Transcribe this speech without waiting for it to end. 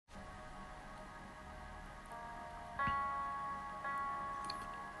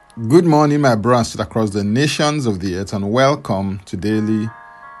Good morning, my brothers across the nations of the earth, and welcome to Daily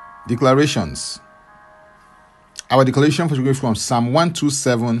Declarations. Our declaration for today is from Psalm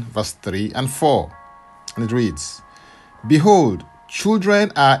 127, verse 3 and 4. And it reads, Behold,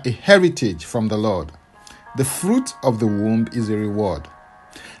 children are a heritage from the Lord. The fruit of the womb is a reward.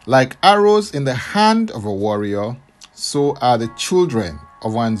 Like arrows in the hand of a warrior, so are the children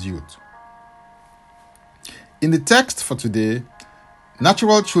of one's youth. In the text for today,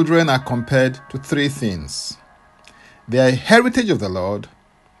 natural children are compared to three things. They are a heritage of the Lord,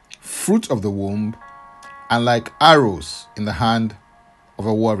 fruit of the womb, and like arrows in the hand of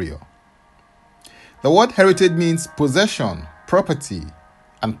a warrior. The word heritage means possession, property,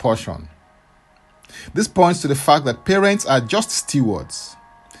 and portion. This points to the fact that parents are just stewards.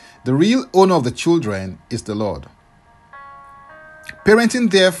 The real owner of the children is the Lord. Parenting,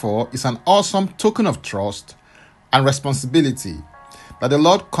 therefore, is an awesome token of trust and responsibility that the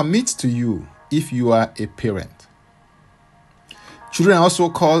Lord commits to you if you are a parent. Children are also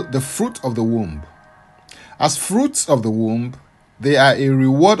called the fruit of the womb. As fruits of the womb, they are a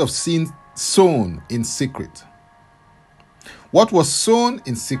reward of sin sown in secret. What was sown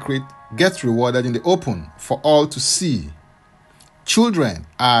in secret gets rewarded in the open for all to see. Children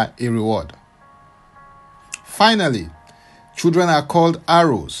are a reward. Finally, children are called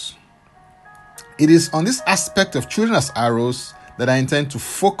arrows. It is on this aspect of children as arrows that I intend to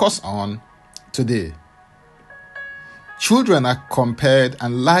focus on today. Children are compared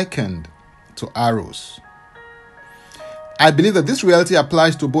and likened to arrows. I believe that this reality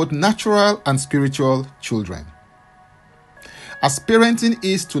applies to both natural and spiritual children. As parenting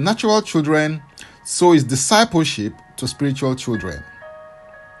is to natural children, so is discipleship to spiritual children.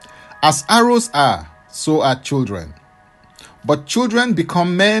 As arrows are, so are children. But children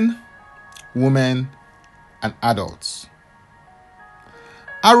become men, women, and adults.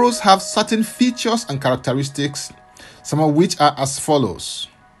 Arrows have certain features and characteristics, some of which are as follows.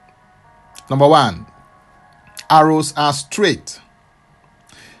 Number 1, arrows are straight.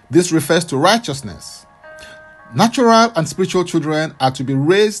 This refers to righteousness. Natural and spiritual children are to be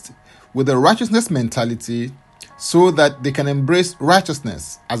raised with a righteousness mentality so that they can embrace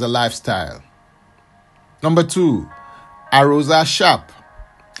righteousness as a lifestyle. Number 2, arrows are sharp.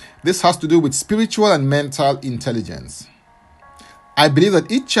 This has to do with spiritual and mental intelligence. I believe that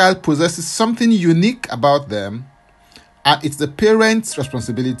each child possesses something unique about them, and it's the parent's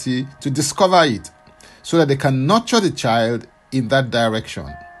responsibility to discover it so that they can nurture the child in that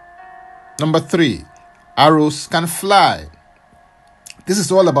direction. Number 3, arrows can fly. This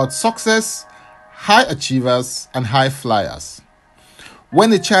is all about success, high achievers, and high flyers.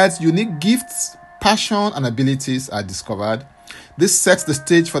 When a child's unique gifts, passion, and abilities are discovered, this sets the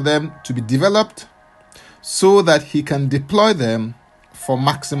stage for them to be developed so that he can deploy them for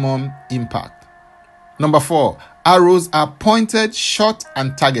maximum impact. Number 4, arrows are pointed, shot,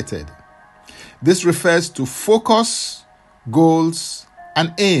 and targeted. This refers to focus, goals,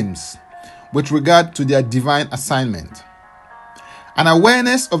 and aims with regard to their divine assignment. An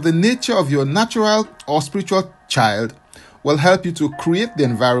awareness of the nature of your natural or spiritual child will help you to create the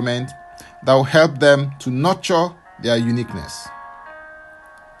environment that will help them to nurture their uniqueness.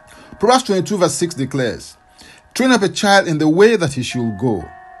 Proverbs 22 verse 6 declares, Train up a child in the way that he should go,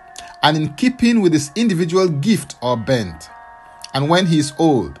 and in keeping with his individual gift or bent, and when he is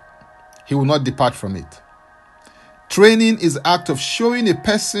old, he will not depart from it. Training is the act of showing a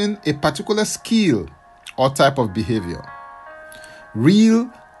person a particular skill or type of behavior.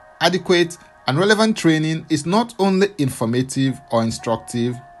 Real, adequate, and relevant training is not only informative or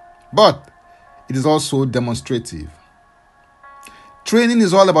instructive, but it is also demonstrative. Training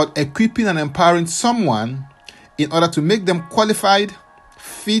is all about equipping and empowering someone in order to make them qualified,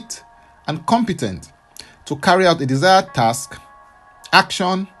 fit, and competent to carry out a desired task,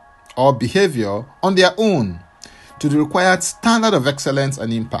 action, or behavior on their own to the required standard of excellence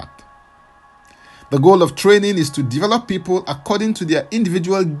and impact. The goal of training is to develop people according to their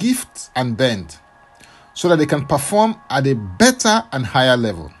individual gifts and bent so that they can perform at a better and higher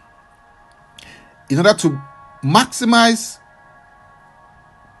level. In order to maximize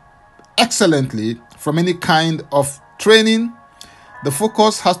excellently from any kind of training, the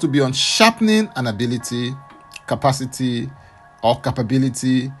focus has to be on sharpening an ability, capacity, or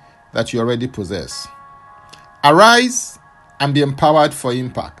capability that you already possess. Arise and be empowered for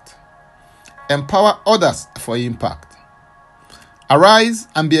impact. Empower others for impact. Arise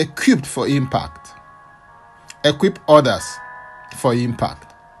and be equipped for impact. Equip others for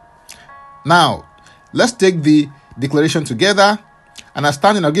impact. Now, let's take the declaration together, and I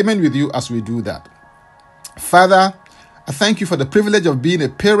stand in agreement with you as we do that. Father, I thank you for the privilege of being a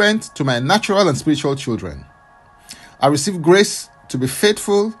parent to my natural and spiritual children. I receive grace to be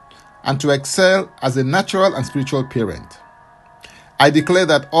faithful and to excel as a natural and spiritual parent. I declare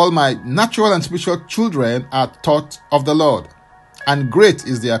that all my natural and spiritual children are taught of the Lord, and great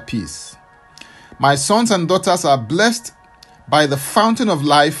is their peace. My sons and daughters are blessed by the fountain of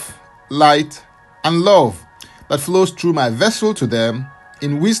life, light, and love that flows through my vessel to them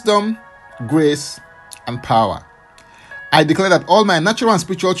in wisdom, grace, and power. I declare that all my natural and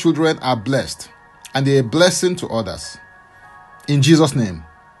spiritual children are blessed, and they are a blessing to others. In Jesus' name,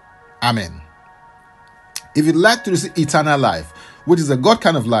 amen. If you'd like to receive eternal life, which is a God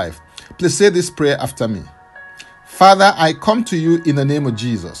kind of life, please say this prayer after me. Father, I come to you in the name of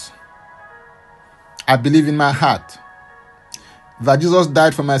Jesus. I believe in my heart that Jesus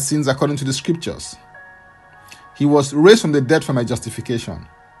died for my sins according to the scriptures. He was raised from the dead for my justification.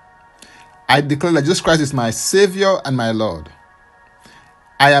 I declare that Jesus Christ is my Savior and my Lord.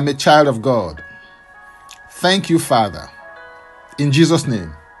 I am a child of God. Thank you, Father. In Jesus'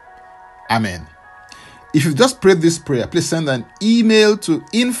 name, amen. If you've just prayed this prayer, please send an email to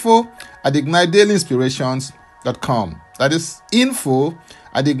info@ignitedailyinspirations.com. That is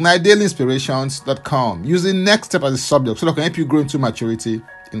info@ignitedailyinspirations.com, using next step as a subject so that I can help you grow into maturity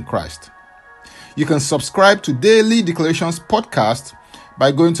in Christ. You can subscribe to Daily Declarations podcast by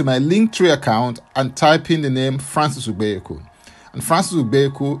going to my Linktree account and typing the name Francis Ugbeyeku. And Francis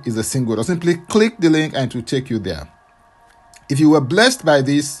Ugbeyeku is a single word. Simply click the link and it will take you there. If you were blessed by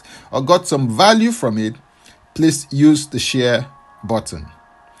this or got some value from it, please use the share button.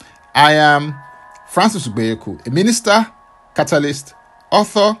 I am Francis Ugbeyeku, a minister, catalyst,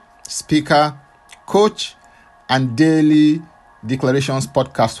 author, speaker, coach, and Daily Declarations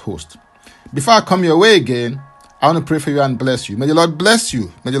podcast host. Before I come your way again, I want to pray for you and bless you. May the Lord bless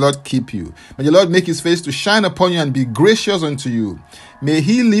you. May the Lord keep you. May the Lord make his face to shine upon you and be gracious unto you. May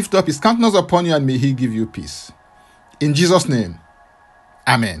he lift up his countenance upon you and may he give you peace. In Jesus' name,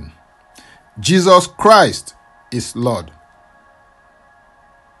 amen. Jesus Christ is Lord.